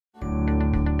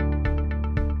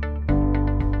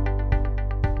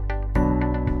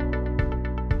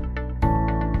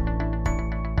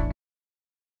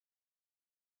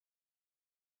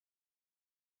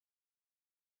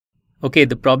Okay,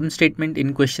 the problem statement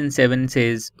in question 7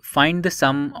 says find the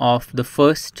sum of the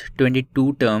first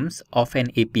 22 terms of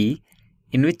an AP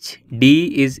in which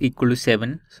D is equal to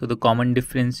 7. So the common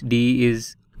difference D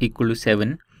is equal to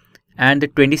 7 and the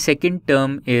 22nd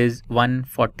term is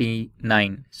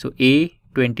 149. So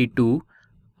A22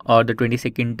 or the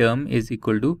 22nd term is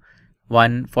equal to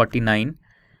 149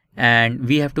 and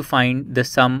we have to find the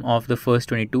sum of the first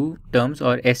 22 terms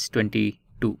or S22.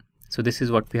 So this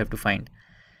is what we have to find.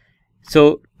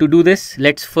 So to do this,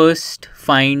 let's first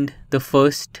find the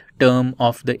first term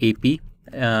of the AP.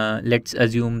 Let's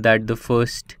assume that the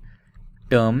first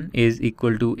term is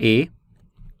equal to A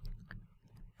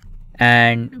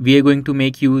and we are going to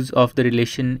make use of the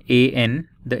relation AN.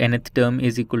 The nth term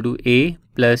is equal to A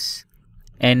plus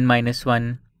N minus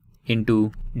 1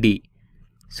 into D.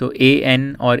 So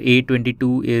AN or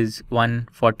A22 is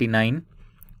 149.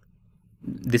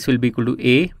 This will be equal to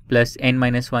A plus N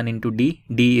minus 1 into D.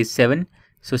 D is 7.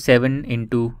 So 7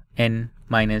 into N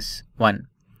minus 1.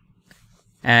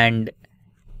 And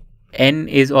N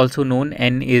is also known.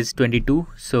 N is 22.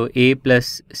 So A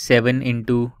plus 7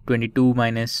 into 22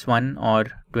 minus 1 or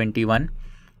 21.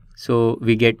 So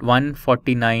we get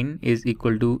 149 is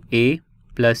equal to A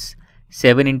plus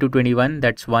 7 into 21.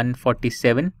 That's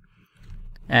 147.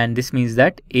 And this means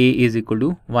that A is equal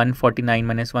to 149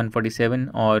 minus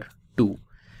 147 or 2.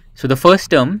 So the first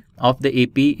term of the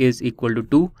AP is equal to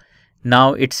 2.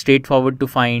 Now it's straightforward to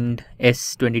find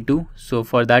S22. So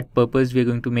for that purpose, we are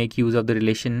going to make use of the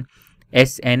relation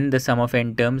Sn, the sum of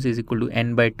n terms, is equal to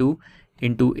n by 2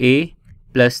 into A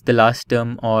plus the last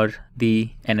term or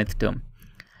the nth term.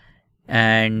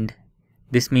 And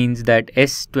this means that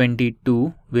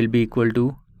S22 will be equal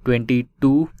to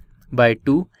 22 by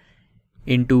 2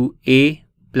 into A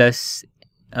plus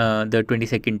the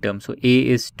 22nd term. So A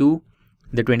is 2,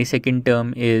 the 22nd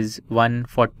term is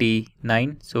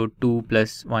 149, so 2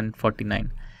 plus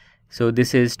 149. So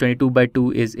this is 22 by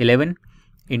 2 is 11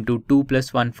 into 2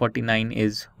 plus 149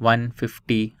 is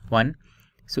 151.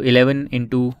 So 11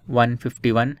 into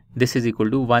 151, this is equal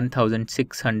to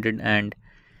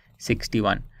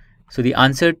 1661. So the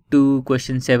answer to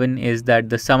question 7 is that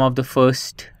the sum of the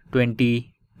first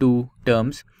 22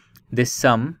 terms, this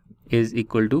sum is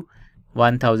equal to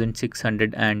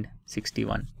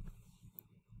 1661.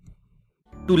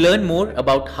 To learn more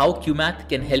about how QMath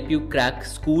can help you crack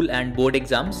school and board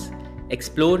exams,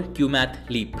 explore QMath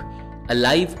Leap, a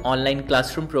live online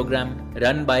classroom program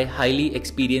run by highly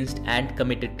experienced and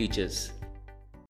committed teachers.